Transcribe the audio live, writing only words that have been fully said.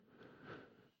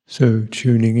So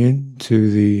tuning in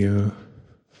to the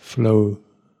flow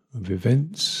of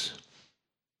events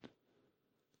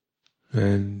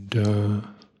and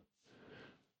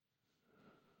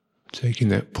taking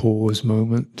that pause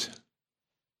moment,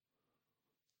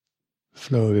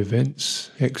 flow of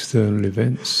events, external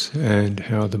events, and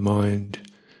how the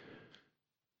mind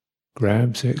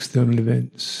grabs external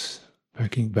events,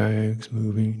 packing bags,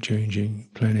 moving, changing,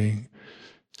 planning,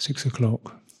 6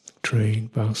 o'clock, train,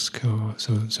 bus, car,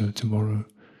 so and so tomorrow.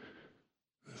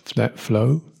 That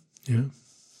flow, yeah.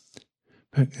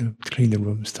 Pack, clean the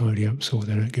rooms, tidy up, sort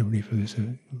that out, get ready for this.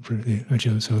 For the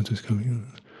Ajahn so-and-so's coming.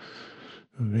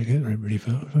 Get ready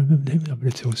for that. I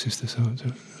better tell Sister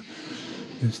so-and-so.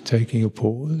 Just taking a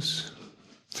pause.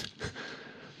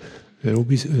 There'll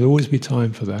always be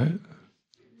time for that.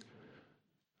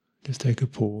 Just take a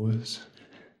pause.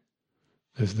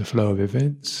 There's the flow of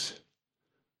events.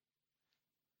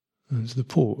 There's the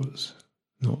pause.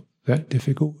 Not that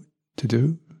difficult to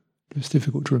do, just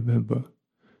difficult to remember.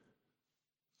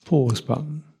 Pause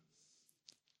button.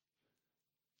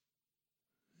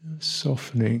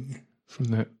 Softening from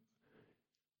that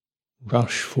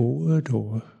rush forward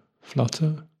or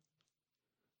flutter.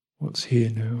 What's here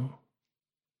now?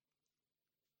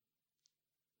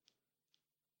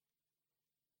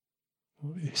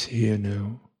 What is here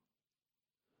now?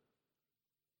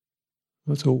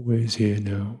 What's always here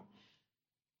now?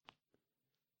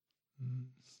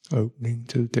 Opening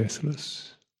to the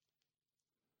deathless.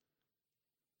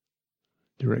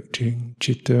 Directing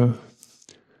citta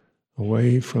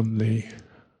away from the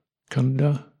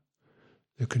khandha,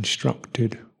 the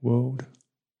constructed world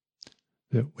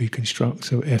that we construct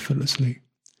so effortlessly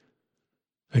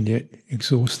and yet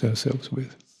exhaust ourselves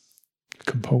with.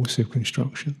 Compulsive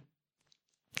construction.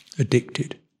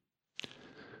 Addicted.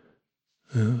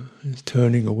 It's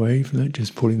turning away from that,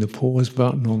 just putting the pause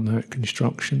button on that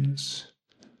constructions,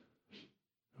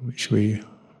 which we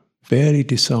barely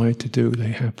decide to do,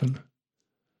 they happen.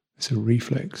 It's a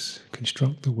reflex.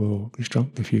 Construct the world,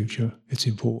 construct the future. It's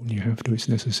important, you have to, it's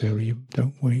necessary, you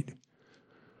don't wait.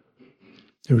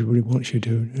 Everybody wants you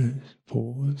to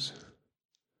pause,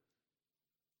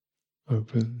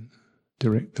 open,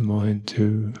 direct the mind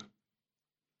to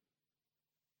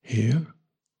here,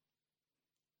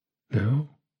 now.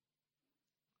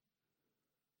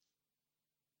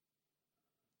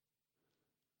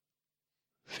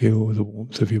 Feel the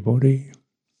warmth of your body,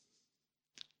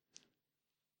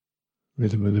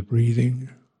 rhythm of the breathing.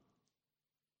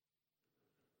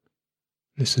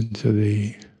 Listen to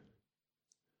the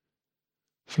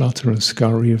flutter and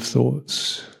scurry of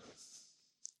thoughts.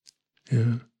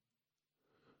 Yeah.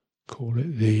 Call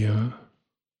it the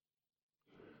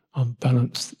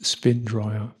unbalanced spin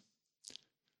dryer.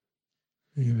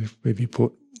 Maybe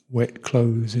put wet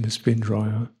clothes in a spin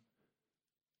dryer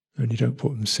and you don't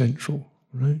put them central,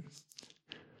 right?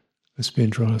 The spin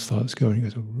dryer starts going,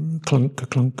 it goes clunk,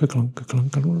 clunk, clunk, clunk,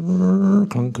 clunk, clunk,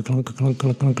 clunk, clunk, clunk, clunk, clunk,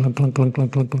 clunk, clunk, clunk, clunk,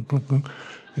 clunk, clunk, clunk,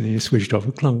 and then you switch it off,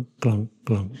 clunk, clunk,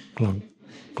 clunk, clunk,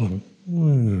 clunk.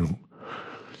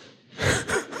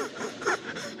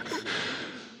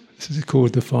 This is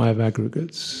called the 5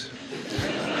 aggregates.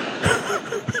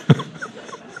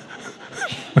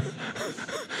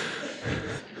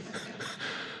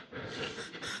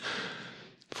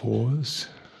 Pause,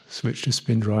 switch the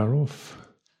spin dryer off.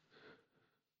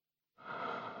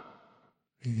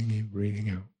 Breathing in, breathing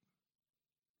out.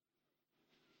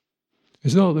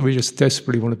 It's not that we just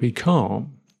desperately want to be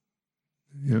calm,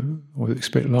 or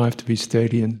expect life to be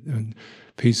steady and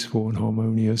peaceful and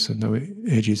harmonious and no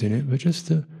edges in it, but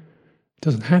just it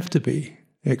doesn't have to be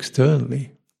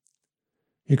externally.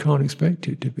 You can't expect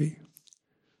it to be.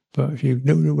 But if you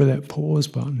know where that pause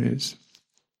button is,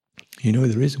 you know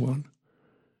there is one,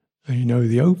 and you know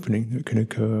the opening that can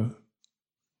occur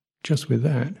just with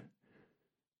that,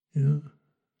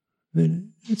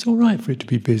 then it's all right for it to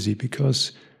be busy,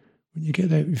 because when you get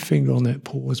your finger on that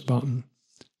pause button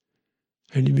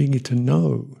and you begin to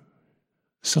know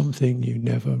something you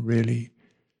never really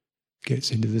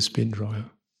gets into the spin dryer.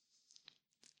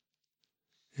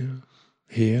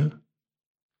 Here.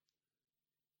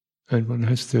 And one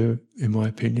has to, in my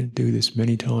opinion, do this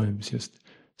many times, just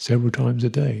several times a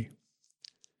day.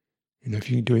 If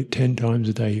you can do it 10 times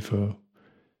a day for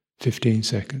 15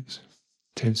 seconds,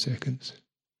 10 seconds,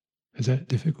 is that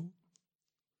difficult?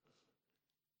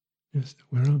 Just,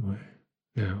 where am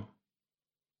I now?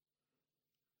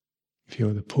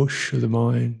 Feel the push of the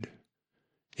mind,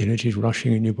 the energy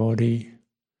rushing in your body,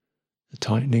 the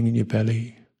tightening in your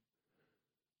belly,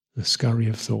 the scurry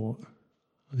of thought.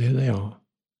 There they are.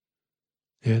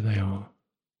 There they are.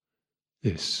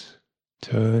 This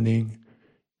turning,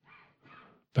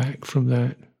 back from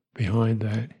that, behind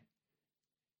that,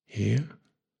 here,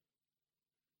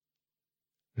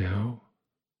 now,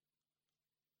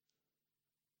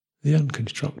 the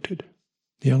unconstructed,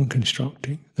 the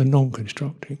unconstructing, the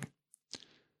non-constructing.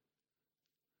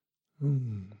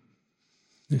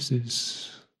 This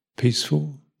is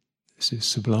peaceful, this is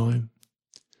sublime.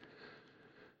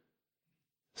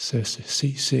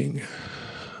 Ceasing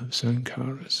of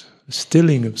sankharas,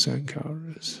 stilling of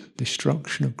sankharas,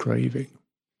 destruction of craving.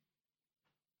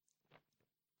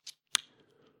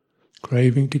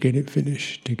 Craving to get it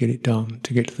finished, to get it done,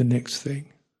 to get to the next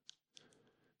thing,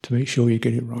 to make sure you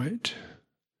get it right,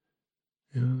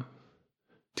 to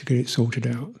get it sorted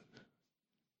out.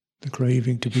 The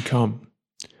craving to become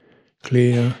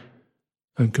clear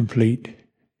and complete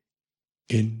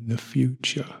in the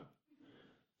future.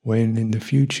 When in the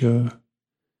future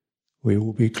we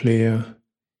will be clear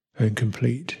and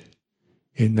complete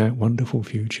in that wonderful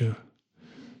future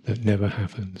that never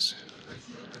happens.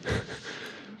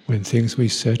 When things we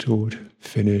settled,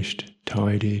 finished,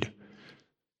 tidied,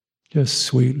 just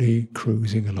sweetly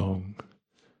cruising along,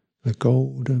 the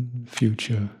golden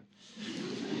future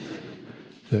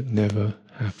that never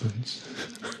happens.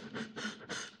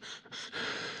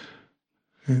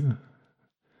 Yeah.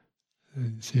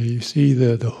 So you see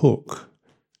the hook,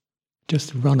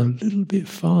 just run a little bit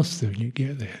faster and you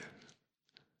get there.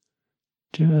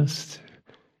 Just,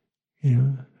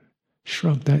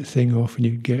 shrug that thing off and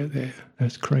you get there.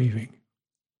 That's craving.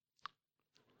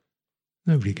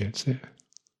 Nobody gets there.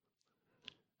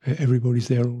 Everybody's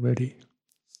there already.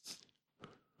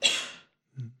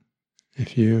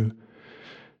 If you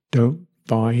don't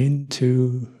buy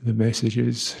into the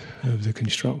messages of the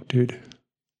constructed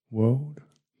world,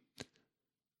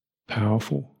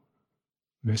 powerful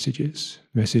messages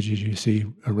you see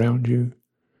around you,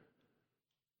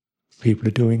 people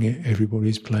are doing it,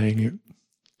 everybody's playing it,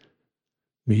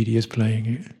 media's playing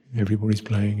it, everybody's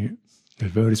playing it,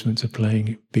 advertisements are playing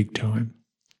it big time,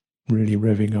 really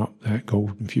revving up that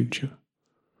golden future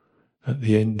at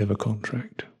the end of a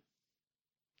contract.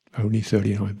 Only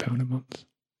 £39 a month.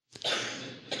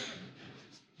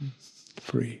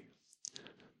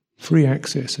 Free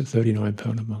access at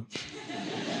 £39 a month.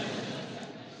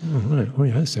 Oh, right. Oh,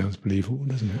 yeah, that sounds believable,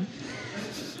 doesn't it?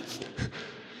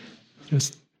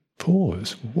 Just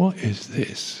pause. What is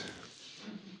this?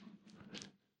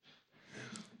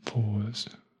 Pause.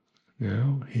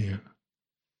 Now, here.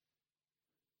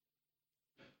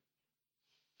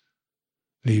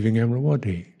 Leaving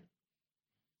Amravati.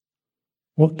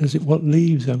 What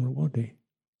leaves Amravati?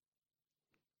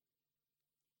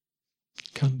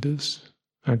 Khandhas,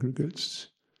 aggregates,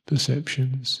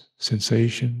 perceptions,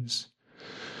 sensations,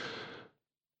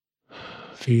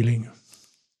 feeling,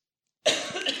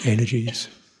 energies,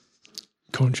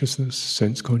 consciousness,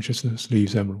 sense consciousness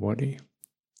leaves Amravati.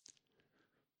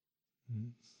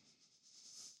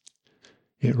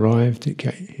 It arrived,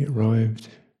 it arrived,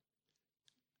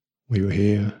 we were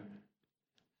here,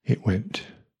 it went.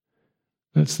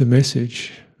 That's the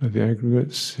message of the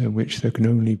aggregates, in which there can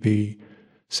only be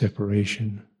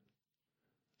separation,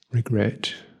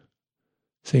 regret,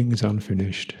 things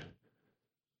unfinished,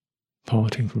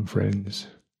 parting from friends,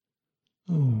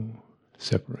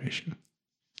 separation,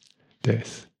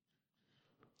 death,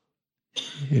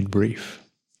 in brief.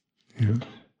 And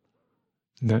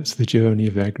that's the journey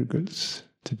of aggregates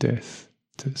to death,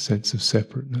 to the sense of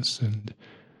separateness and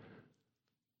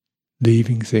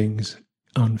leaving things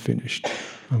unfinished,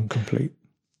 incomplete.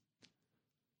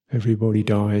 Everybody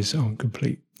dies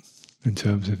incomplete in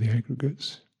terms of the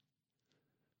aggregates.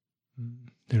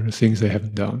 There are things they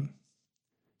haven't done,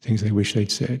 things they wish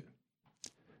they'd said.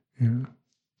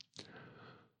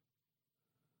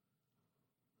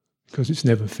 Because it's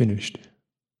never finished.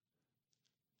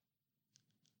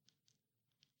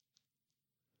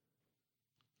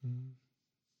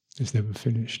 It's never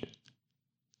finished.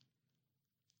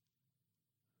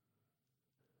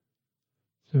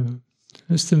 So,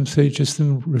 just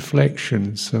some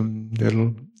reflections, some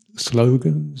little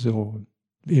slogans or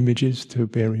images to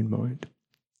bear in mind,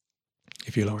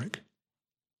 if you like.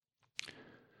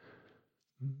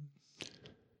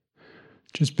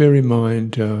 Just bear in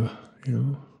mind,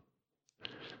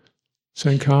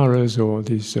 sankharas, or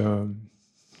these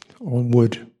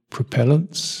onward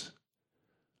propellants,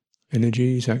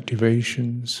 energies,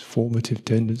 activations, formative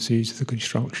tendencies, the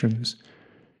constructions,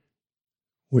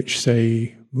 which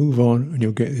say, move on and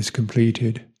you'll get this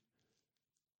completed.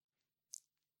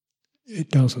 It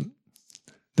doesn't.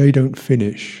 They don't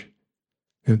finish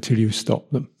until you stop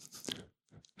them.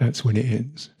 That's when it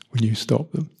ends, when you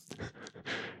stop them.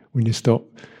 When you stop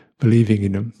believing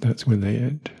in them, that's when they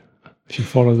end. If you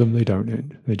follow them, they don't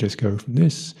end. They just go from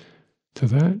this to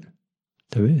that,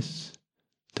 to this,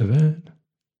 to that,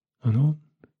 and on,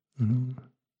 and on.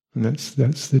 And that's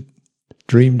the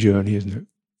dream journey, isn't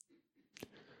it?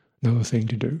 Another thing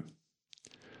to do.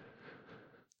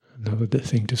 Another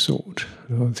thing to sort,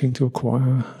 another thing to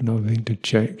acquire, another thing to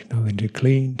check, another thing to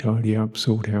clean, tidy up,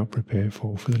 sort out, prepare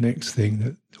for the next thing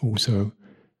that also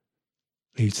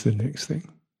leads to the next thing.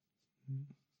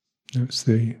 That's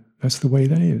the way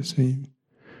that is. See,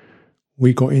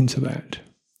 we got into that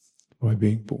by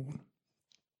being born.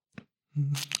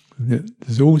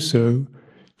 There's also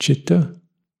chitta,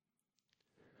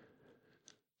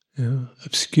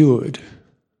 obscured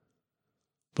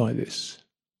by this,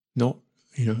 not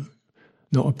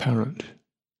apparent,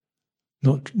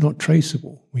 not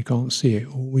traceable. We can't see it.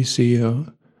 All we see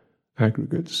are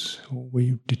aggregates. All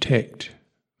we detect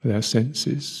with our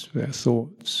senses, with our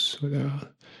thoughts, with our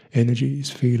energies,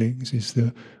 feelings, is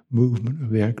the movement of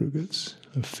the aggregates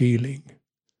of feeling,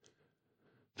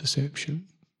 perception,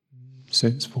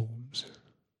 sense forms.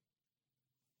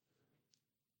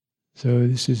 So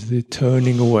this is the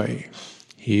turning away.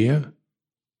 Here,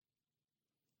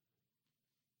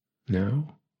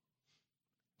 now,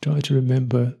 try to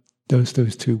remember those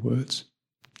two words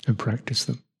and practice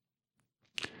them.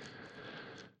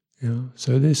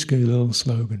 So this is a little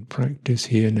slogan, practice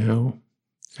here now,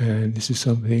 and this is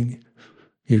something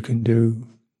you can do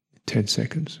 10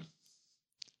 seconds.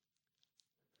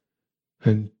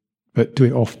 But do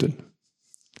it often.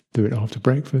 Do it after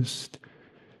breakfast,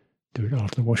 do it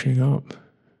after washing up,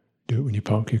 do it when you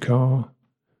park your car,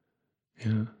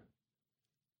 do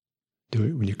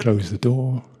it when you close the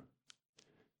door,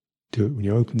 do it when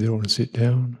you open the door and sit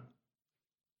down.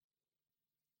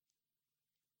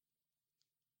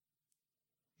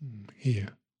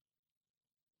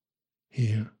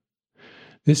 Here.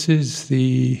 This is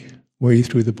the way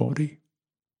through the body.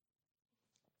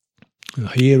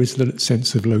 Here is the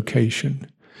sense of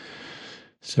location.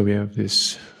 So we have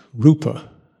this rupa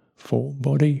form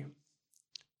body,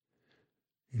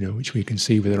 which we can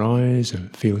see with our eyes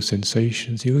and feel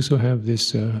sensations. You also have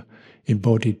this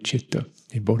embodied chitta,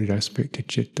 embodied aspect of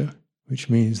chitta, which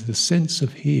means the sense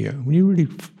of here. When you really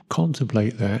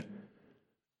contemplate that,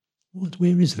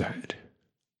 where is that?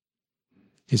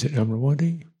 Is it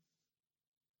Amaravati?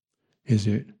 Is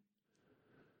it,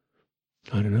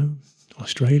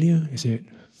 Australia? Is it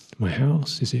my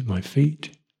house? Is it my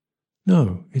feet?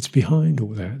 No, it's behind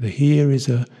all that. The here is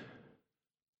a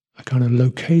kind of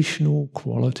locational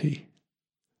quality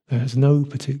that has no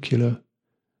particular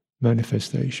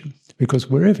manifestation. Because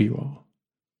wherever you are,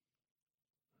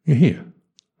 you're here,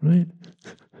 right?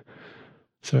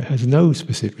 So it has no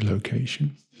specific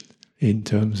location in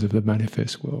terms of the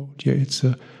manifest world. Yeah, it's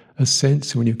a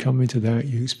sense when you come into that,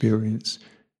 you experience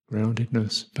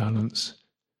groundedness, balance,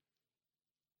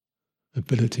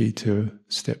 ability to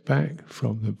step back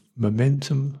from the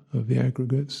momentum of the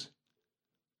aggregates.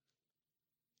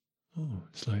 Oh,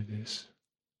 it's like this.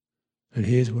 And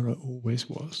here's where I always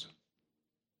was.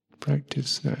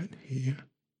 Practice that here.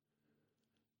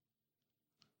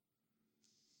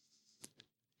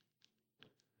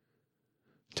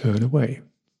 Turn away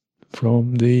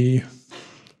from the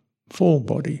form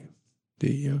body,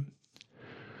 the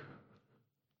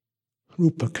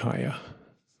rupakaya.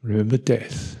 Remember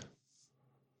death.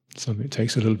 Something that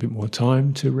takes a little bit more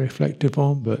time to reflect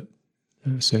upon, but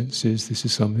in a sense this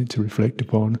is something to reflect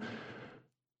upon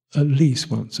at least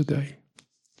once a day.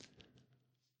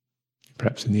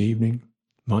 Perhaps in the evening,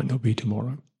 might not be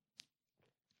tomorrow.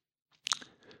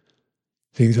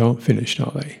 Things aren't finished,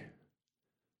 are they?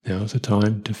 Now's the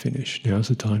time to finish. Now's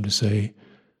the time to say,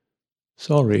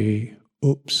 sorry,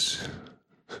 oops,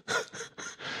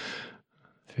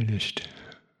 finished.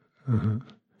 The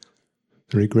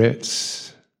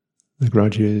regrets, the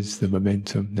grudges, the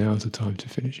momentum, now's the time to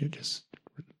finish it. Just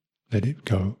let it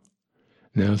go.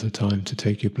 Now's the time to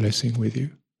take your blessing with you.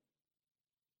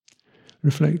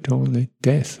 Reflect on the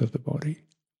death of the body,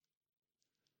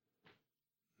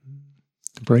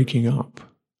 the breaking up.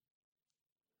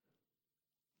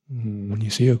 When you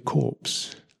see a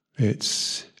corpse,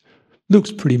 it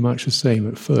looks pretty much the same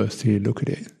at first till you look at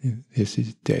it. This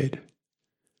is dead.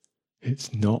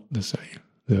 It's not the same.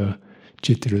 The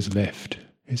chitta has left.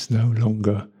 It's no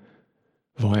longer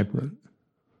vibrant.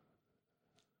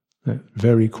 That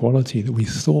very quality that we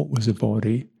thought was a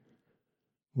body,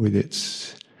 with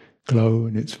its glow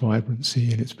and its vibrancy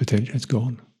and its potential, it's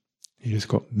gone. You just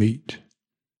got meat.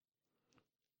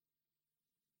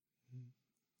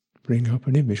 Bring up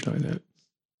an image like that.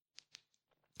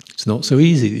 It's not so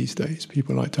easy these days.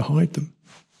 People like to hide them.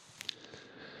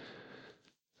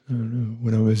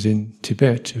 When I was in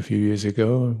Tibet a few years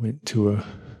ago, I went to a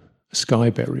sky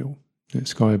burial. And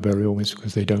sky burial is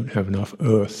because they don't have enough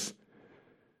earth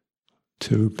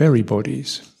to bury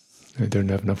bodies. They don't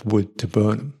have enough wood to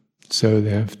burn them. So they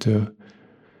have to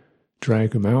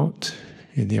drag them out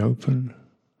in the open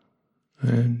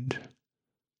and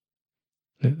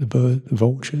let the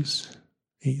vultures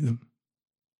eat them.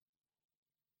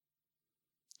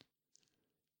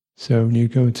 So when you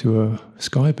go to a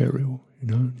sky burial,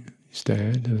 you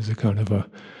stand, there's a kind of a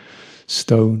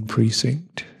stone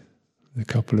precinct, a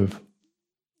couple of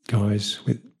guys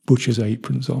with butcher's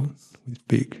aprons on, with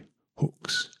big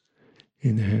hooks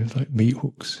in their hands, like meat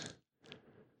hooks.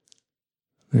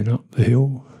 Then up the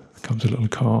hill comes a little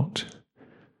cart,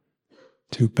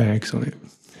 2 bags on it.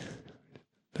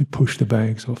 They push the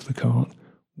bags off the cart,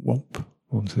 whomp,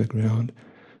 onto the ground.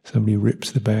 Somebody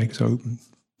rips the bags open,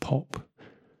 pop,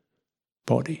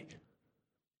 body.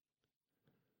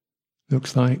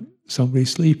 Looks like somebody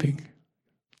sleeping,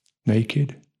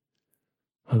 naked,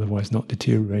 otherwise not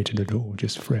deteriorated at all,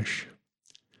 just fresh.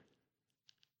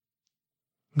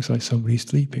 Looks like somebody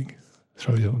sleeping,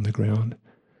 throws it on the ground.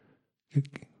 The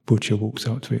butcher walks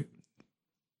up to it,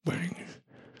 bang,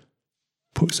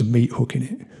 puts a meat hook in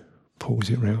it, pulls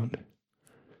it round,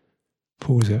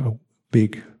 pulls out a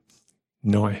big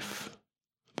knife,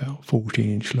 about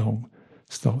 14-inch long,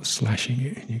 starts slashing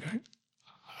it, and you go,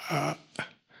 ah.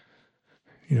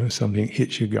 Something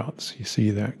hits your guts. You see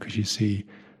that because you see,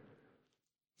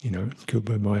 killed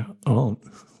by my aunt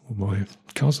or my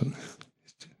cousin.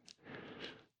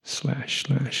 Slash,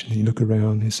 slash. And you look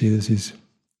around and you see there's these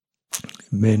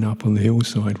men up on the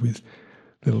hillside with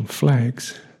little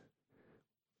flags,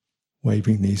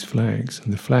 waving these flags.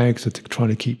 And the flags are trying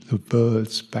to keep the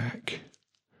birds back,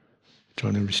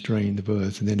 trying to restrain the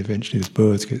birds. And then eventually the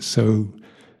birds get so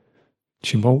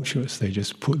tumultuous, they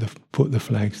just put the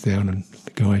flags down, and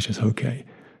the guy's just okay.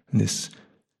 And this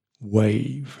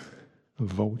wave of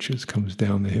vultures comes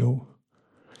down the hill,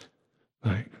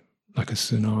 like a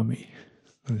tsunami.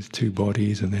 And there's 2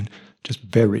 bodies, and then just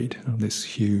buried on this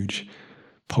huge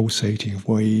pulsating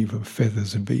wave of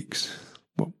feathers and beaks.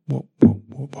 Whop, whop, whop,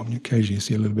 whop. And occasionally you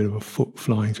see a little bit of a foot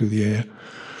flying through the air.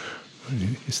 And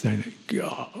you're standing there,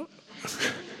 God.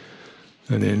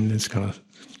 And then there's kind of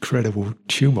incredible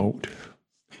tumult.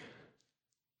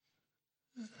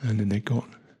 And then they're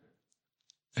gone.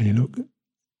 And you look,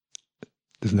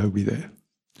 there's nobody there.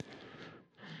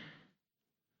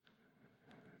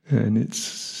 And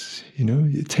it's,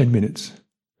 10 minutes.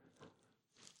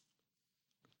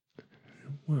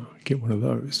 Wow, you get one of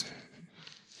those.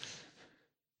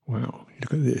 Wow, you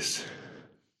look at this.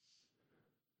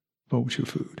 Vulture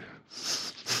food.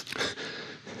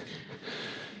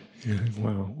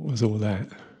 Wow, what was all that?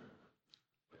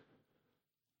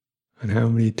 And how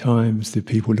many times do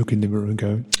people look in the mirror and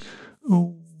go,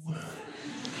 oh,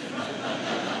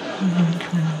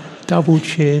 double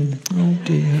chin, oh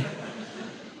dear,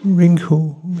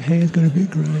 wrinkle, hair's got a bit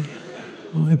grey,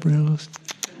 eyebrows,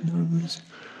 nose,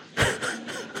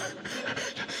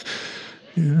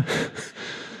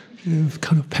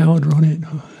 kind of powder on it,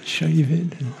 shave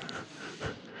it.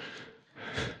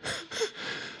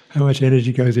 How much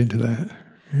energy goes into that?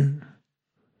 Yeah.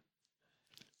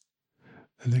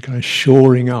 And they're kind of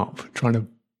shoring up, trying to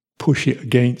push it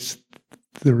against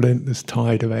the relentless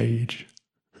tide of age,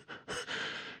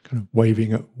 kind of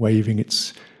waving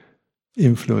its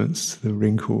influence, the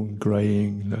wrinkle,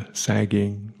 greying, the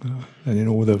sagging, and then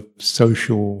all the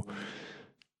social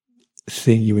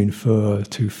thing you infer: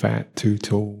 too fat, too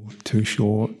tall, too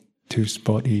short, too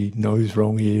spotty, nose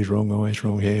wrong, ears wrong, eyes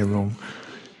wrong, hair wrong,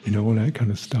 all that kind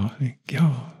of stuff.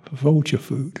 Vulture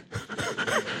food.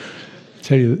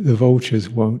 Tell you that the vultures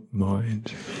won't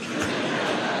mind.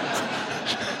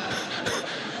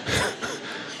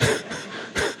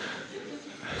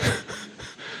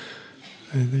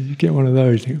 And then you get one of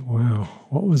those, you think, wow,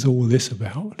 what was all this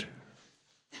about?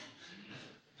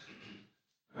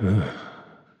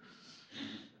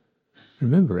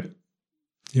 Remember it.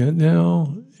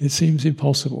 Now it seems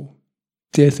impossible.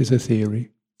 Death is a theory.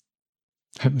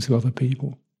 Happens to other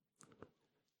people.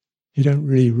 You don't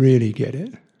really get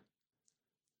it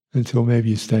until maybe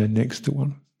you stand next to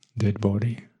one dead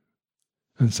body,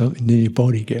 and something in your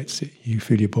body gets it. You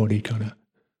feel your body kind of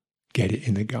get it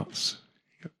in the guts.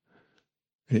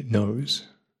 And it knows.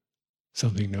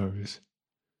 Something knows.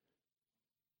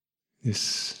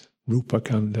 This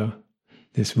Rupakanda,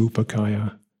 this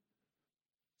Rupakaya,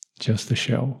 just a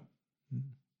shell.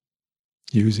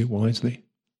 Use it wisely.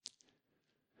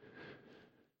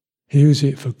 Use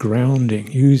it for grounding.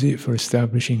 Use it for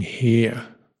establishing here.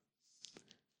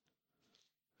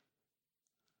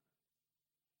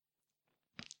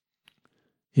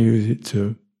 Use it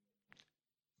to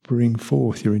bring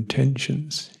forth your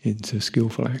intentions into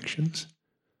skillful actions.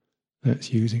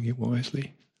 That's using it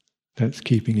wisely. That's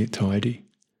keeping it tidy.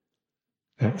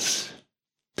 That's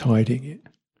tidying it.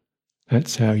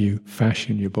 That's how you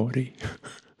fashion your body.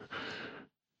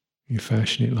 You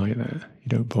fashion it like that. You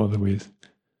don't bother with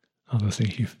other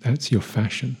things. That's your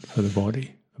fashion for the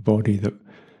body. A body that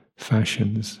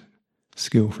fashions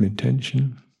skillful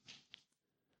intention,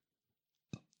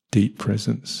 deep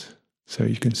presence, so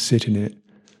you can sit in it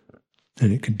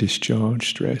and it can discharge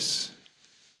stress,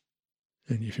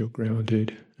 and you feel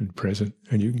grounded and present,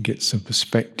 and you can get some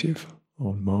perspective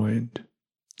on mind.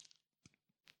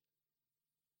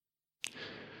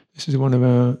 This is one of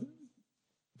our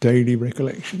daily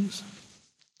recollections.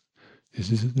 This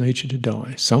is of nature to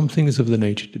die. Something is of the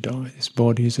nature to die. This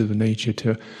body is of the nature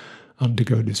to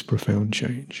undergo this profound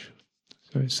change.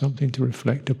 So it's something to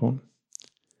reflect upon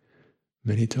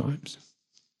many times.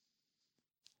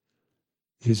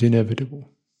 It is inevitable.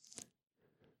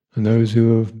 And those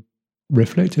who have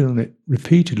reflected on it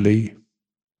repeatedly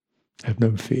have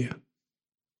no fear.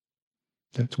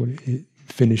 That's what it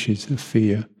finishes, the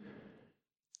fear,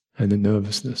 and the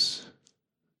nervousness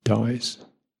dies.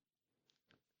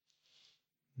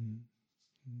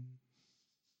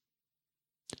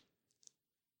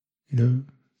 You know,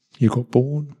 you got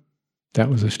born, that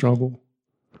was a struggle.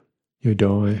 You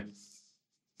die,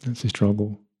 that's a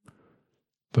struggle.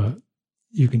 But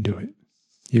you can do it.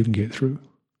 You can get through.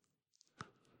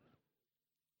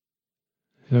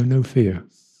 So no fear.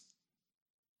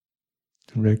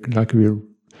 Like we were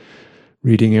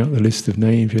reading out the list of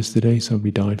names yesterday,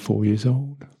 somebody died 4 years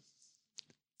old.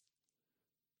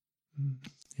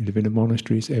 You live in the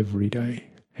monasteries every day,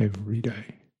 every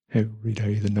day, every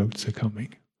day the notes are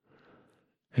coming.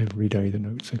 Every day the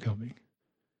notes are coming.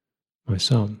 My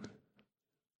son,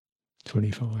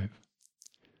 25.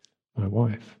 My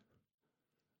wife,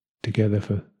 together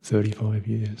for 35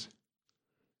 years.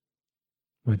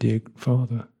 My dear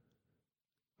father,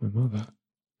 my mother.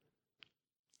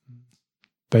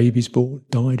 Baby's born,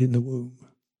 died in the womb.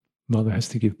 Mother has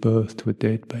to give birth to a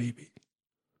dead baby.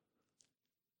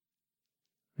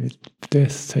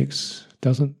 Death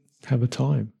doesn't have a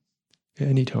time,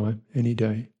 any time, any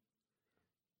day.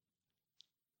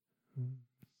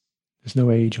 There's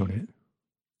no age on it.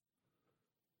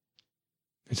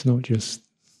 It's not just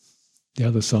the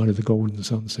other side of the golden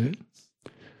sunset.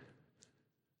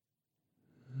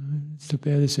 It's to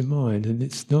bear this in mind, and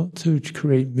it's not to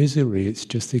create misery, it's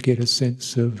just to get a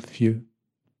sense of you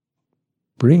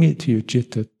bring it to your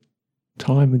citta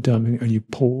time and time, and you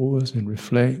pause and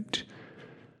reflect,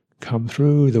 come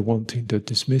through the wanting to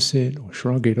dismiss it or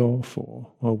shrug it off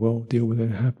or, oh well, deal with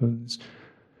it, it happens.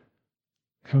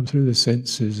 Come through the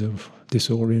senses of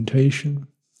disorientation.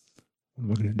 What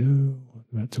am I going to do? What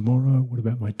about tomorrow? What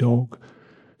about my dog?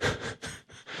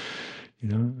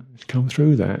 Come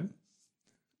through that. And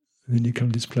then you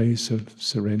come to this place of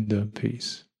surrender and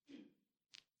peace.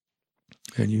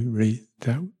 And you read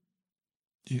that,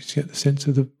 you get the sense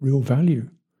of the real value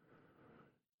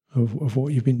of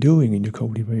what you've been doing in your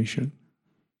cultivation.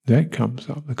 That comes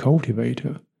up, the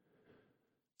cultivator,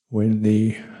 when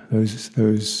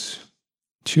those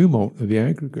tumult of the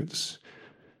aggregates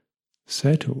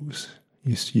settles,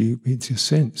 it's your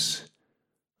sense,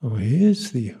 oh,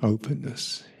 here's the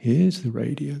openness, here's the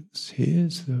radiance,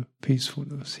 here's the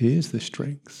peacefulness, here's the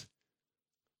strength.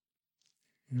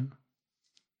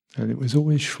 And it was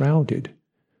always shrouded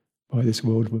by this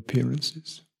world of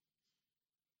appearances.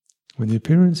 When the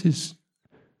appearances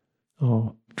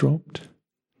are dropped,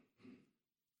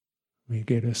 we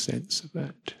get a sense of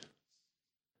that.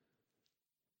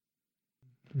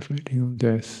 Reflecting on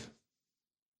death.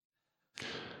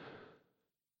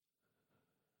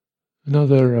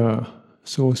 Another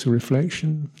source of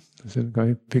reflection,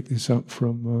 I picked this up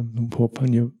from Lumpur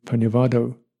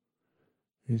Panyavado,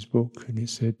 his book, and he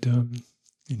said,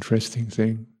 interesting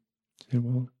thing. He said,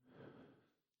 well,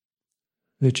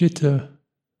 the citta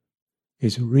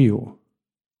is real,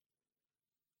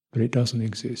 but it doesn't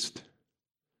exist.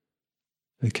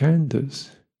 The khandhas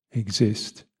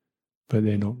exist, but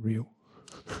they're not real.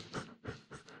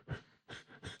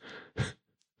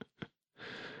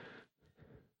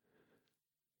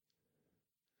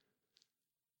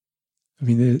 I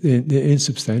mean, they're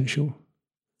insubstantial.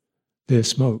 They're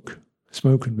smoke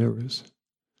and mirrors.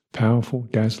 Powerful,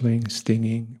 dazzling,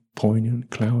 stinging, poignant,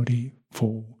 cloudy,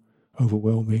 full,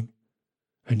 overwhelming.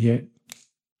 And yet,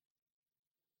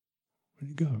 where'd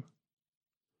it go?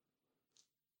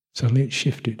 Suddenly it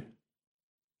shifted.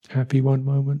 Happy one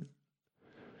moment,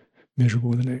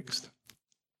 miserable the next.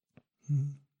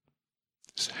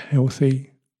 It's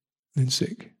healthy, then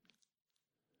sick.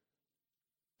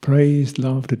 Praised,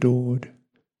 loved, adored,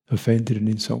 offended and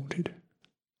insulted.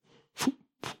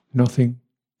 Nothing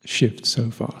shifts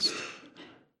so fast.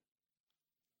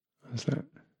 How's that?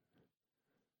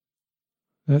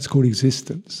 That's called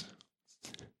existence.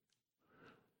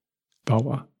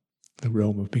 Bhava, the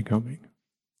realm of becoming.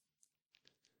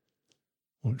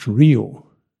 What's real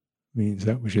means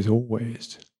that which is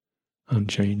always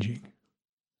unchanging.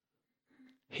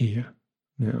 Here,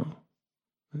 now.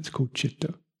 That's called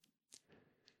citta.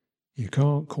 You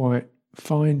can't quite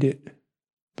find it,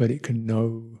 but it can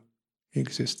know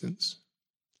existence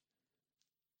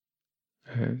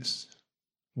as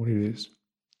what it is.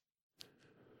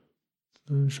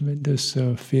 There's tremendous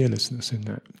fearlessness in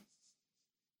that.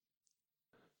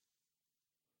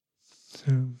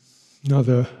 So,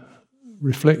 another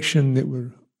reflection that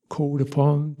we're called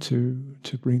upon to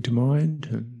bring to mind,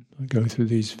 and I go through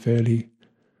these fairly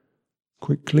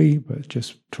quickly, but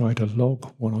just try to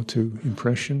log one or two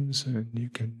impressions and you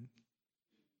can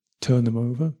turn them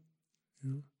over.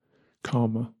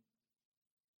 Karma.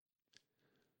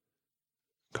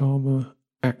 Karma,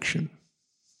 action.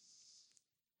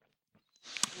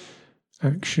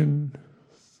 Action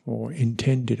or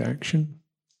intended action,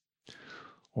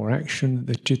 or action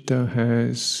that citta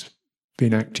has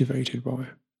been activated by.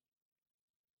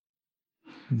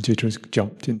 And citta has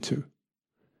jumped into.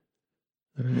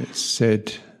 And it's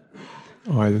said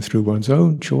either through one's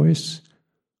own choice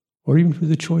or even through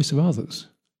the choice of others.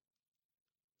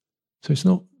 So it's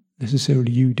not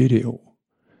necessarily you did it all.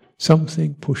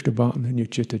 Something pushed a button and your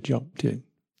citta jumped in.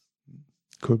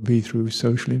 Could be through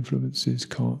social influences,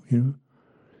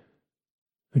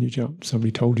 and you jumped.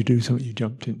 Somebody told you to do something, you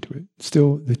jumped into it.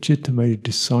 Still, the citta made a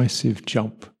decisive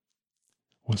jump,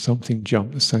 or something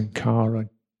jumped, the sankhara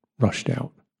rushed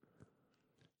out.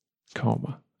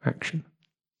 Karma, action.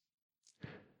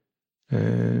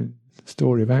 And the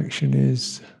story of action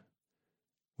is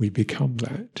we become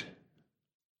that.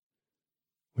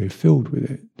 We're filled with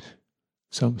it.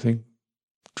 Something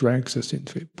drags us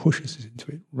into it, pushes us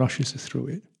into it, rushes us through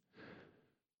it,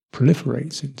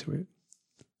 proliferates into it.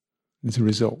 There's a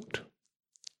result.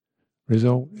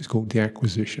 Result is called the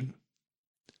acquisition.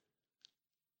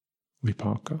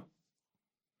 Vipaka.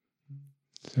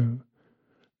 So,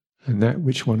 and that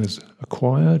which one has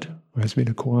acquired, or has been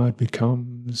acquired,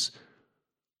 becomes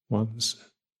one's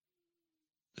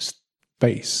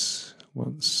space,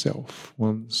 one's self,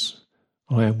 one's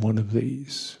I am one of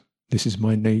these. This is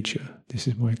my nature. This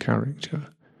is my character.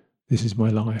 This is my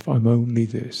life. I'm only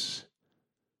this.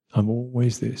 I'm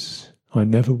always this. I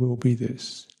never will be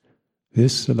this.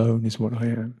 This alone is what I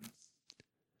am.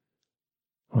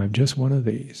 I'm just one of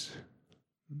these.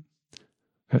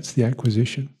 That's the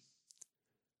acquisition.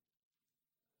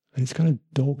 And it's kind of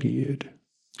dog-eared,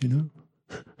 and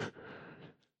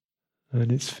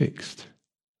it's fixed.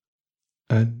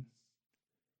 And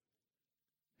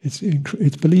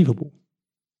it's believable.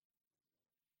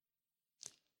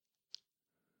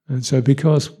 And so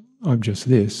because I'm just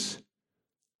this,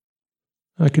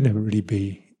 I can never really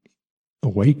be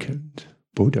awakened,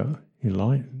 Buddha,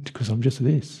 enlightened, because I'm just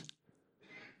this.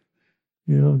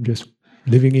 I'm just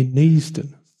living in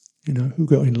Neasden. Who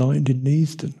got enlightened in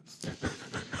Neasden?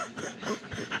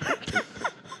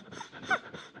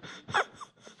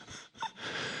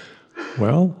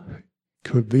 Well,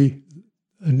 could be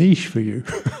a niche for you.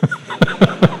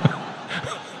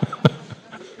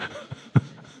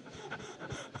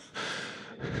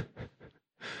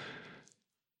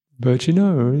 But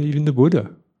even the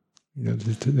Buddha,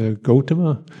 the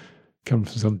Gautama, come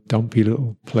from some dumpy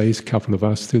little place, couple of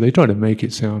us through. They try to make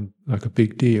it sound like a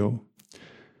big deal.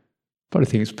 But I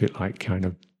think it's a bit like kind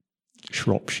of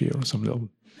Shropshire or some little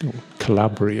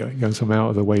Calabria, some out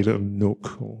of the way little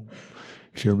nook, or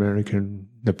if you're American,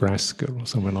 Nebraska or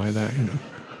somewhere like that,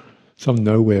 some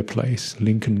nowhere place,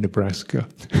 Lincoln, Nebraska,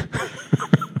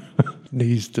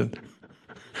 Neasden.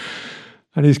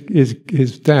 And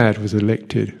his dad was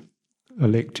elected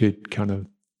kind of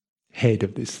head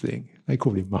of this thing. They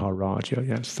call him Maharaja.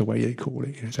 That's the way they call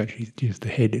it. It's actually just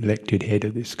the elected head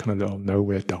of this kind of little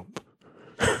nowhere dump.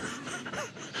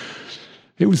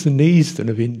 It was the Neasden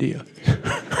of India.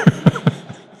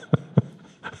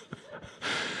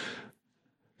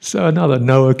 So another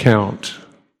no account,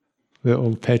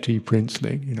 little petty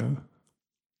princeling,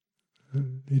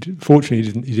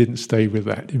 Fortunately, he didn't stay with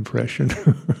that impression.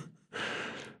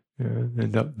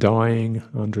 Ended up dying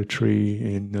under a tree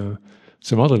in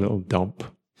some other little dump,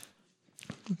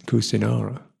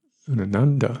 Kusinara. And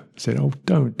Ananda said, "Oh,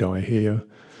 don't die here.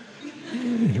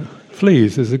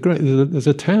 Please, there's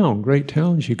a town, great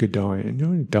towns you could die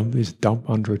in. Dump this dump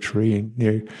under a tree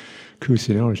near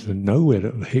Kusinara is a nowhere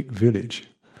little hick village.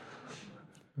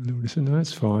 And the Buddha said, no,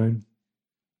 that's fine.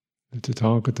 The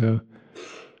Tathagata,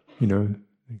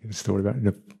 a story about in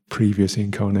a previous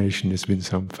incarnation there's been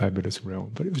some fabulous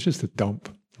realm, but it was just a dump,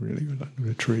 really,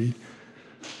 under a tree,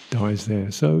 dies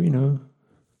there. So,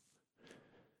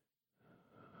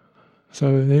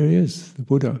 so there he is, the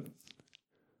Buddha,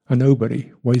 a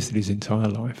nobody, wasted his entire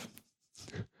life.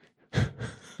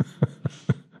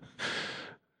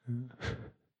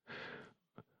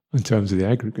 In terms of the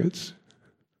aggregates,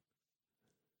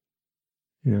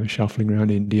 shuffling around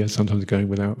India, sometimes going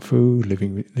without food,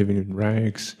 living in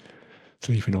rags,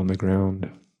 sleeping on the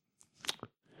ground.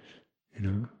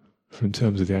 In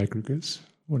terms of the aggregates,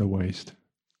 what a waste.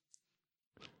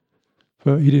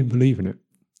 But he didn't believe in it,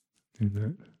 in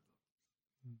that.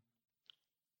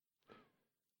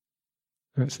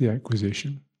 That's the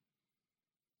acquisition.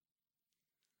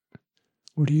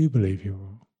 What do you believe you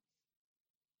are?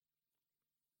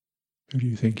 Who do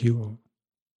you think you are?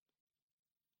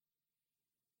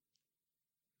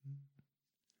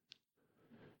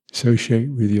 Associate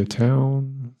with your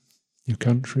town, your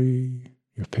country,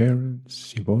 your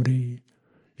parents, your body,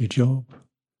 your job,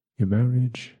 your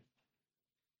marriage.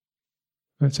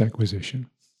 That's acquisition.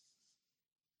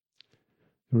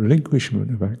 The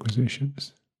relinquishment of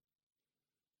acquisitions.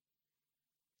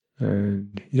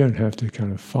 And you don't have to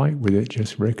kind of fight with it,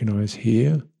 just recognize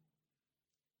here,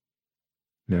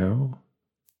 now.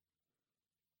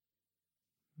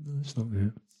 No, it's not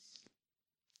there.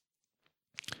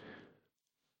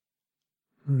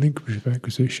 Relinquish of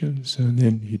acquisitions, and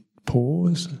then you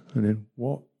pause, and then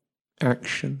what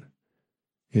action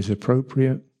is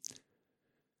appropriate,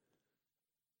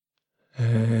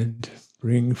 and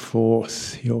bring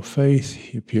forth your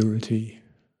faith, your purity.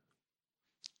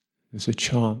 There's a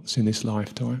chance in this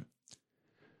lifetime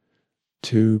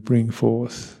to bring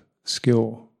forth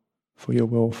skill for your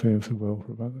welfare and for the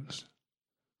welfare of others.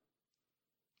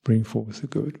 Bring forth the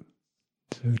good,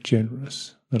 the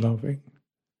generous, the loving,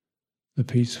 the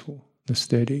peaceful, the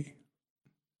steady.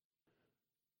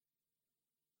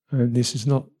 And this is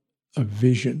not a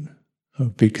vision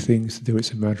of big things to do,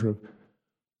 it's a matter of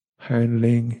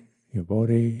handling your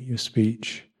body, your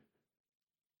speech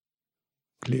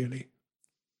clearly.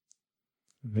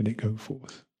 And let it go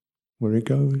forth. Where it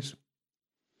goes,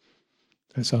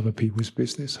 that's other people's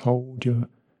business. Hold your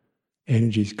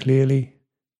energies clearly.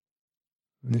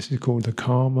 And this is called the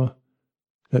karma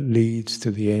that leads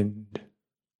to the end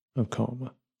of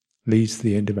karma, leads to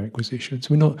the end of acquisitions.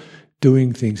 We're not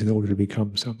doing things in order to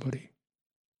become somebody.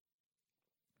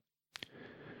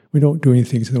 We're not doing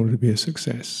things in order to be a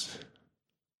success.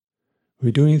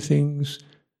 We're doing things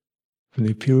from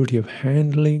the purity of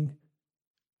handling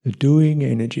the doing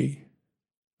energy,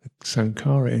 the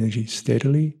sankhara energy,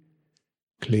 steadily,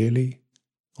 clearly,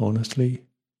 honestly,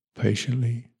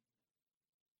 patiently,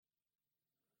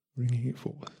 bringing it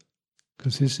forth.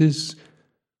 Because this is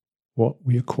what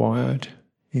we acquired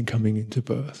in coming into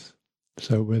birth.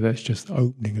 So whether that's just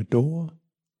opening a door,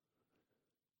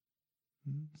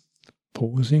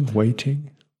 pausing,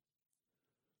 waiting,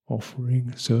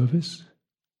 offering service,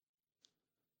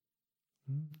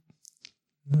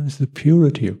 there's the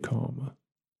purity of karma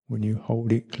when you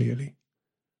hold it clearly.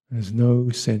 There's no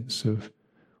sense of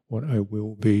what I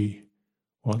will be,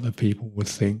 what other people would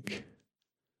think,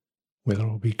 whether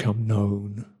I'll become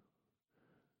known,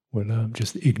 whether I'm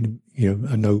just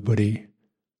a nobody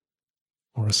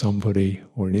or a somebody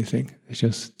or anything. It's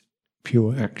just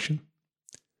pure action.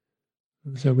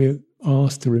 And so we're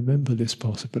asked to remember this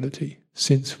possibility.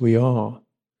 Since we are,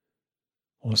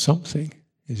 or something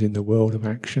is in the world of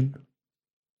action,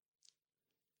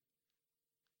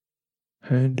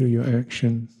 handle your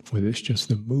action, whether it's just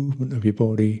the movement of your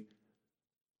body,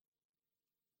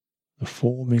 the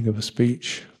forming of a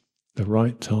speech, the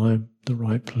right time, the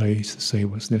right place to say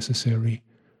what's necessary.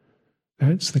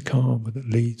 That's the karma that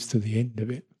leads to the end of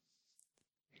it,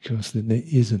 because then there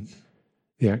isn't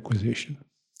the acquisition.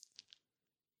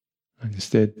 And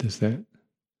instead there's that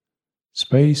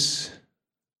space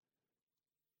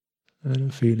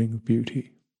and a feeling of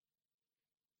beauty.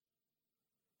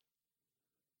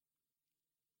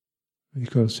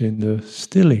 Because in the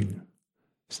stilling,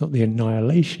 it's not the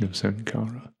annihilation of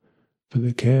sankhara, but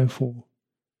the careful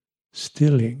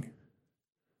stilling,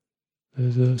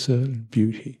 there's a certain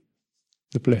beauty,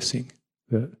 the blessing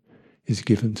that is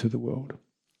given to the world.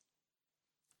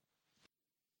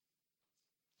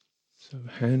 So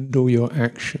handle your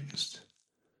actions,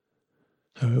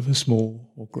 however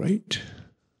small or great.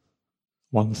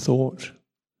 One thought,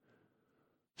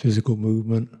 physical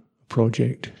movement,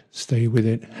 project, stay with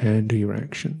it, handle your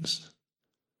actions.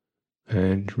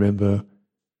 And remember,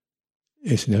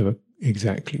 it's never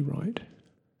exactly right.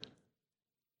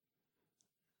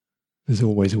 There's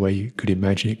always a way you could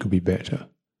imagine it could be better,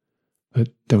 but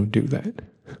don't do that.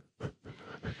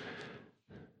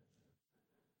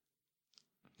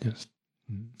 Just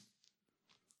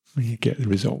when you get the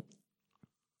result,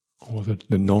 or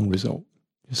the non-result,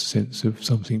 just sense of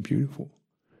something beautiful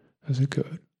has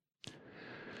occurred.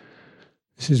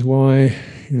 This is why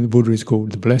the Buddha is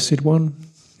called the Blessed One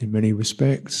in many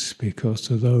respects, because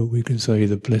although we can say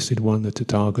the Blessed One, the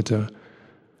Tathagata,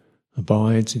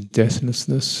 abides in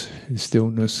deathlessness, in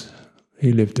stillness,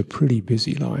 he lived a pretty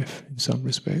busy life in some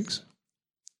respects.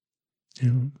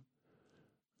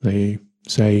 They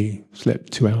say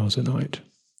slept 2 hours a night.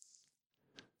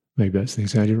 Maybe that's an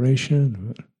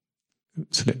exaggeration,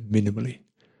 but slept minimally.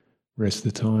 Rest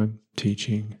of the time,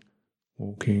 teaching,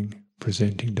 walking,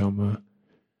 presenting Dhamma,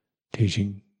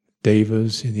 teaching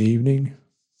devas in the evening,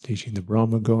 teaching the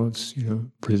Brahma gods,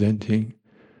 presenting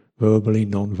verbally,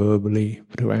 non-verbally,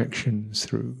 through actions,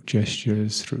 through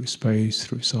gestures, through space,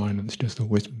 through silence, just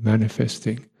always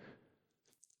manifesting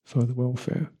for the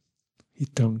welfare.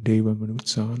 Hitang deva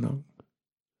manutsanam.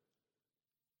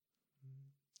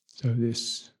 So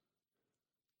this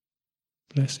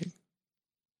blessing.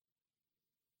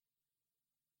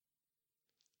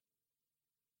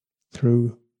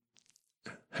 Through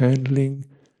handling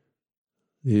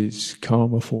these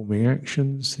karma-forming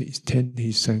actions, these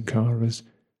sankharas,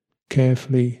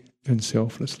 carefully and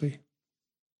selflessly.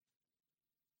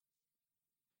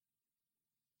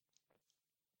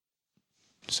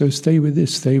 So stay with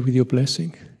this, stay with your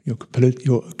blessing, your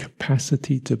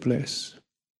capacity to bless.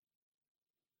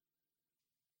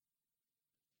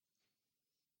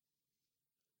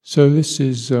 So this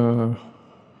is, a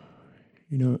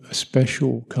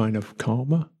special kind of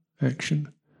karma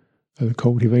action of the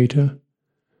cultivator.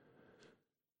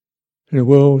 In a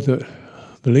world that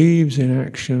believes in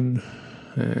action,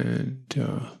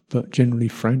 but generally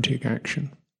frantic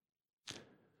action,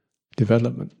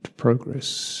 development,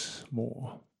 progress,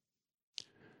 more,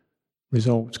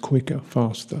 results quicker,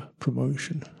 faster,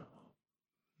 promotion,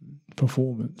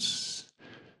 performance.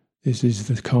 This is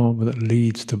the karma that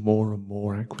leads to more and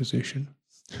more acquisition.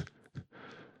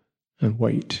 And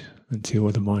wait until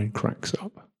the mind cracks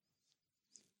up.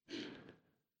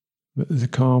 But the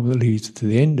karma that leads to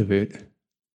the end of it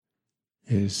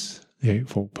is the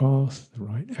Eightfold Path, the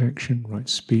right action, right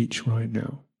speech, right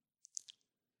now.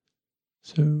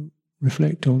 So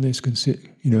reflect on this, consider,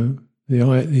 because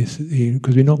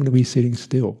we're not going to be sitting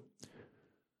still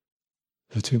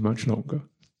for too much longer.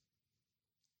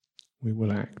 We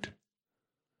will act.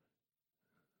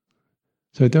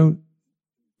 So don't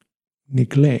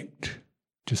neglect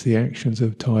just the actions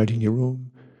of tidying your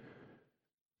room,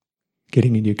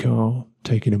 getting in your car,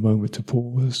 taking a moment to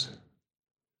pause,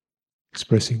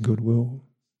 expressing goodwill.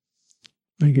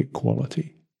 Make it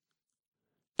quality.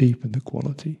 Deepen the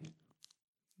quality.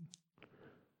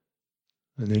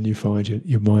 And then you find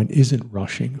your mind isn't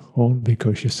rushing on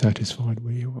because you're satisfied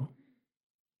where you are.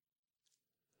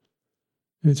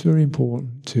 And it's very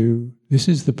important this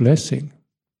is the blessing.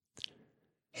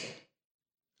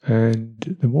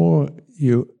 And the more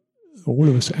all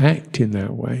of us act in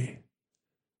that way,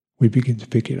 we begin to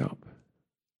pick it up.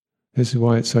 This is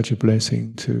why it's such a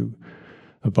blessing to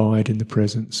abide in the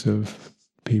presence of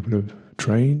people who've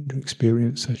trained,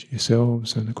 experienced, such as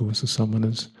yourselves, and of course the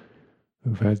samanas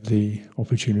who've had the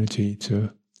opportunity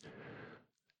to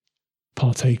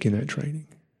partake in that training.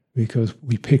 Because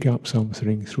we pick up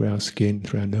something through our skin,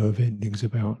 through our nerve endings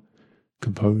about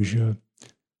composure,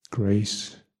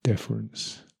 grace,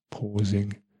 deference,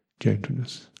 pausing,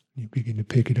 gentleness. You begin to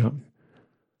pick it up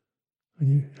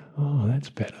and that's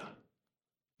better.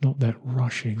 Not that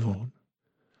rushing on,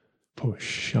 push,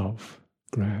 shove,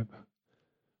 grab,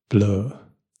 blur,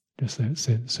 just that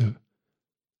sense of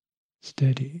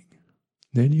steadying.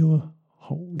 Then you're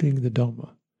holding the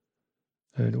Dhamma.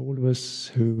 And all of us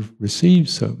who've received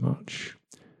so much,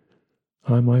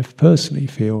 I might personally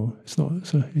feel it's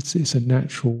a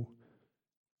natural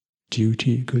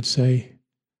duty, you could say,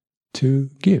 to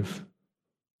give.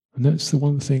 And that's the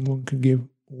one thing one can give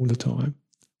all the time,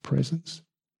 presence.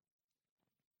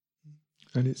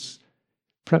 And it's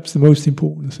perhaps the most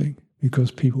important thing, because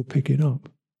people pick it up.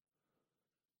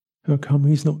 How come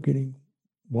he's not getting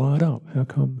wired up? How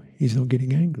come he's not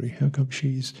getting angry? How come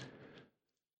she's,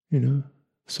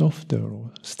 softer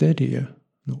or steadier,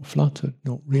 not fluttered,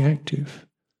 not reactive?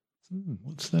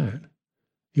 What's that?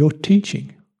 You're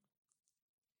teaching.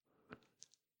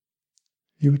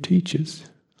 You're teachers,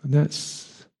 and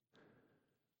that's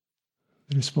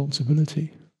the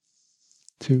responsibility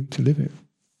to live it.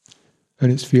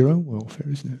 And it's for your own welfare,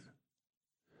 isn't it?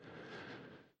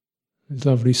 There's a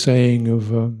lovely saying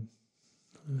of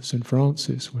St.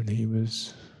 Francis when he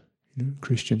was, a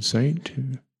Christian saint,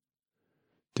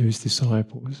 to his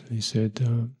disciples. He said,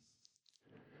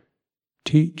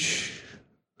 teach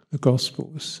the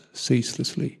Gospels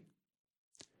ceaselessly.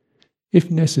 If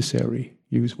necessary,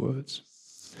 use words.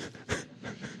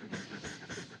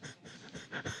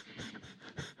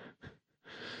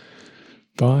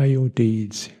 By your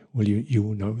deeds, you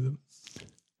will know them.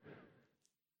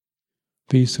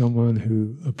 Be someone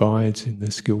who abides in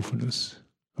the skillfulness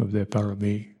of their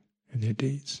parami and their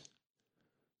deeds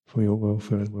for your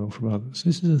welfare and welfare of others.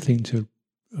 This is a thing to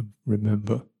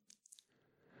remember,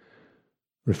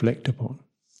 reflect upon,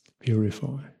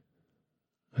 purify.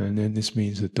 And then this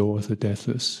means the door of the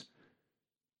deathless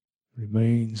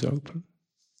remains open.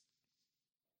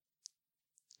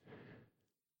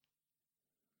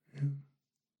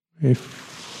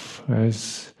 If,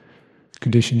 as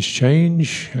conditions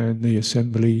change and the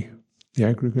assembly, the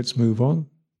aggregates move on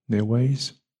their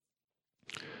ways,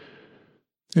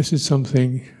 this is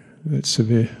something that's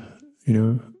severe,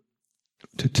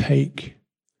 to take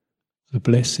the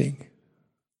blessing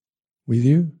with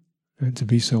you and to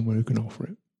be someone who can offer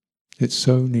it. It's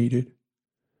so needed.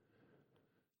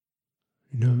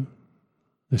 The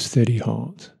steady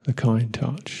heart, the kind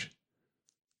touch.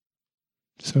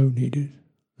 So needed.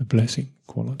 The blessing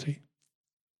quality.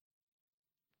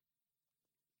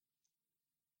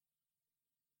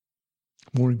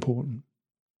 More important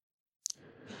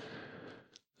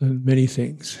than many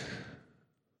things.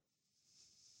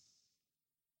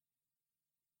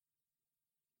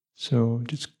 So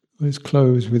let's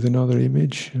close with another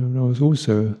image. And I was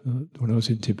also, when I was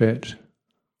in Tibet,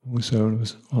 I was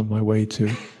on my way to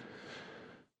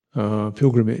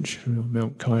pilgrimage,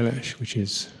 Mount Kailash, which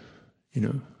is,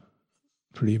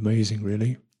 pretty amazing,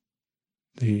 really.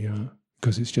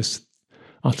 Because it's just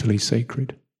utterly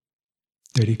sacred,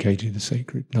 dedicated to the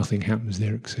sacred. Nothing happens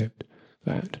there except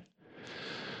that.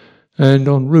 And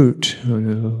en route,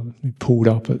 we pulled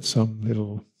up at some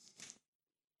little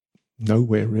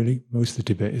nowhere, really. Most of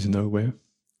Tibet is nowhere.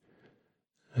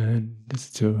 And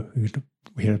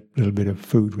we had a little bit of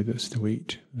food with us to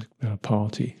eat, a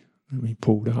party. And we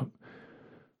pulled up,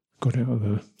 got out of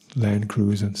the Land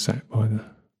Cruiser and sat by the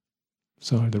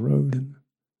side of the road and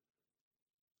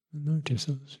noticed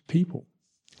there was people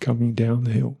coming down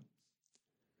the hill.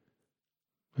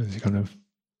 And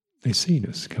they'd seen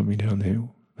us coming down the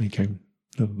hill. They came,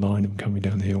 a line of them coming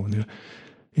down the hill, and they're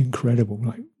incredible,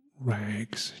 like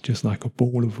rags, just like a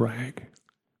ball of rag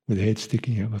with a head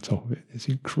sticking out the top of it. It's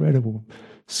incredible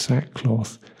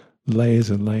sackcloth, layers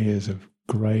and layers of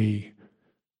grey,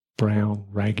 brown,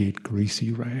 ragged,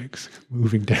 greasy rags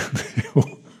moving down the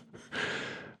hill.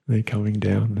 They're coming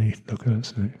down, and they look at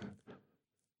us, and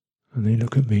they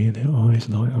look at me, and their eyes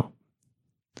light up.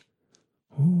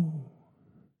 Oh.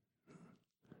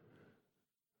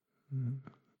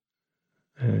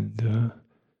 And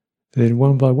then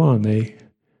one by one they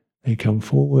come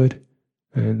forward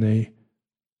and they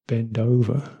bend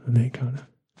over and they kind of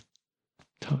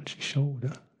touch your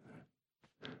shoulder.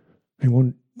 They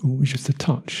want just a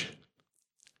touch.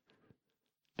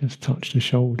 Just touch the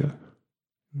shoulder.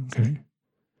 Okay?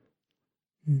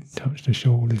 You touch the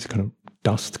shoulder, this kind of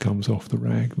dust comes off the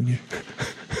rag when you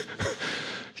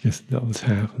just does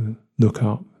happen. Look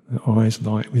up, the eyes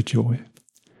light with joy.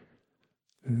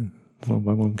 And one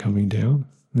by one coming down.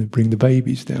 And they bring the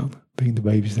babies down. They put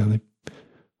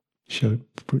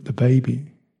the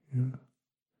baby.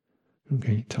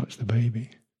 Okay, touch the baby.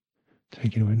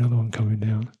 Taking away, another one coming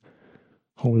down.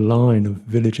 Whole line of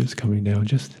villagers coming down.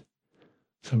 Just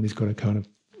somebody's got a kind of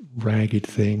ragged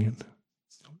thing and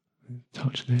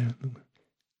touch there.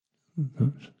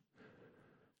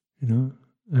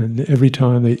 And every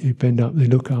time they bend up, they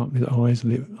look up, their eyes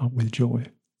lit up with joy.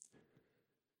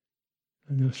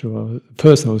 And after a while, the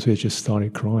person I was with just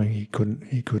started crying. He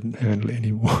couldn't handle it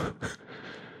anymore.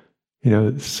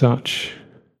 Such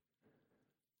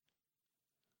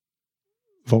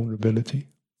vulnerability.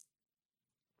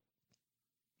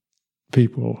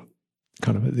 People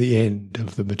kind of at the end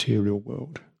of the material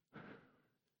world,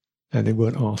 and they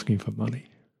weren't asking for money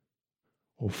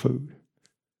or food.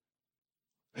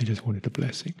 They just wanted a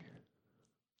blessing.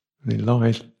 And their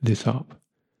lives lit up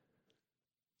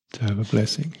to have a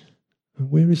blessing. And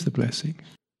where is the blessing?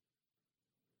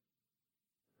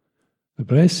 The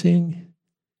blessing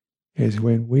is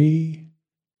when we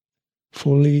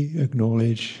fully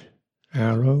acknowledge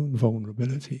our own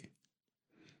vulnerability,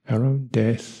 our own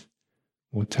death,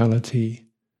 mortality,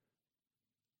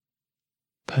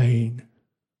 pain,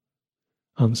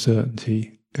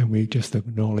 uncertainty, and we just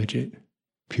acknowledge it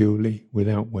purely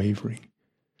without wavering.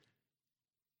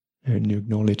 and you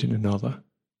acknowledge in another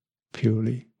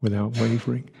purely without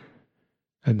wavering,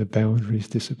 and the boundaries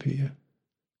disappear.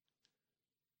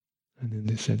 And in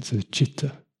this sense, the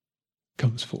citta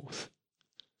comes forth.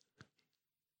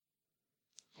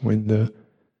 When the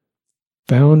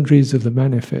boundaries of the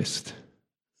manifest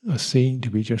are seen to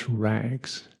be just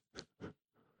rags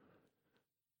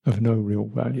of no real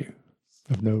value,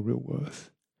 of no real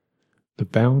worth. The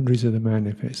boundaries of the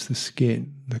manifest, the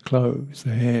skin, the clothes,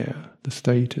 the hair, the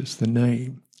status, the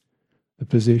name, the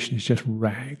position is just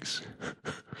rags.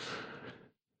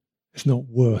 It's not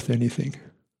worth anything.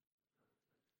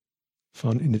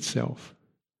 Fun in itself.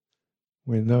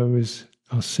 When those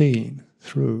are seen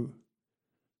through,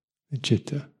 the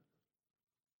citta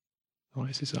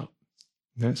rises up.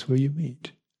 And that's where you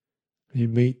meet. You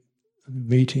meet, and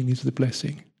the meeting is the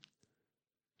blessing.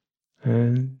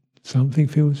 And something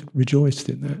feels rejoiced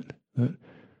in that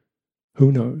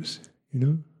who knows,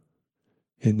 in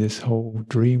this whole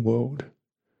dream world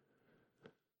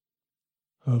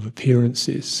of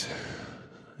appearances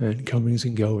and comings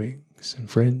and goings and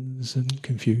friends and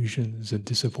confusions and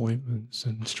disappointments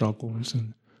and struggles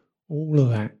and all of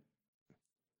that.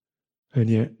 And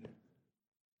yet,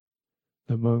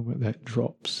 the moment that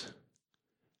drops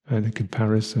and the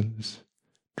comparisons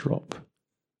drop,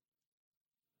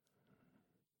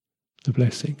 the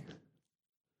blessing.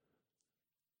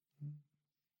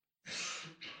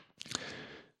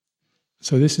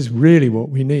 So this is really what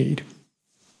we need.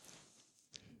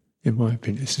 In my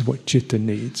opinion, this is what citta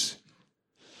needs.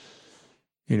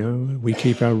 We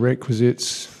keep our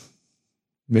requisites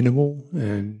minimal,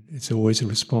 and it's always a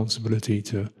responsibility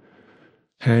to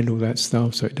handle that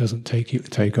stuff so it doesn't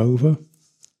take over,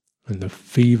 and the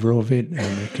fever of it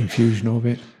and the confusion of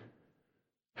it.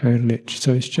 Handle it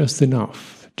so it's just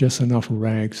enough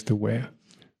rags to wear,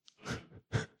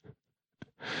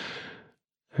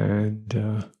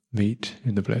 and meet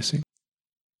in the blessing.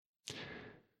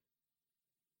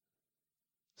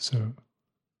 So,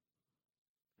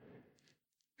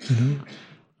 who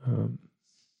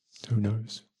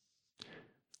knows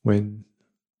when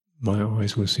my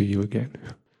eyes will see you again.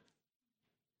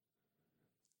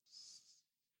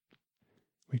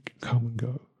 We can come and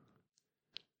go,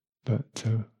 but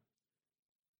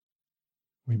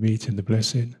we meet in the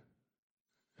blessing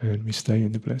and we stay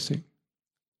in the blessing.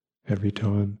 Every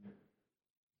time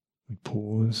we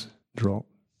pause, drop,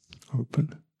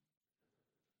 open.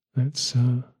 That's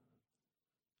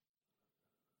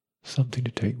something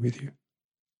to take with you.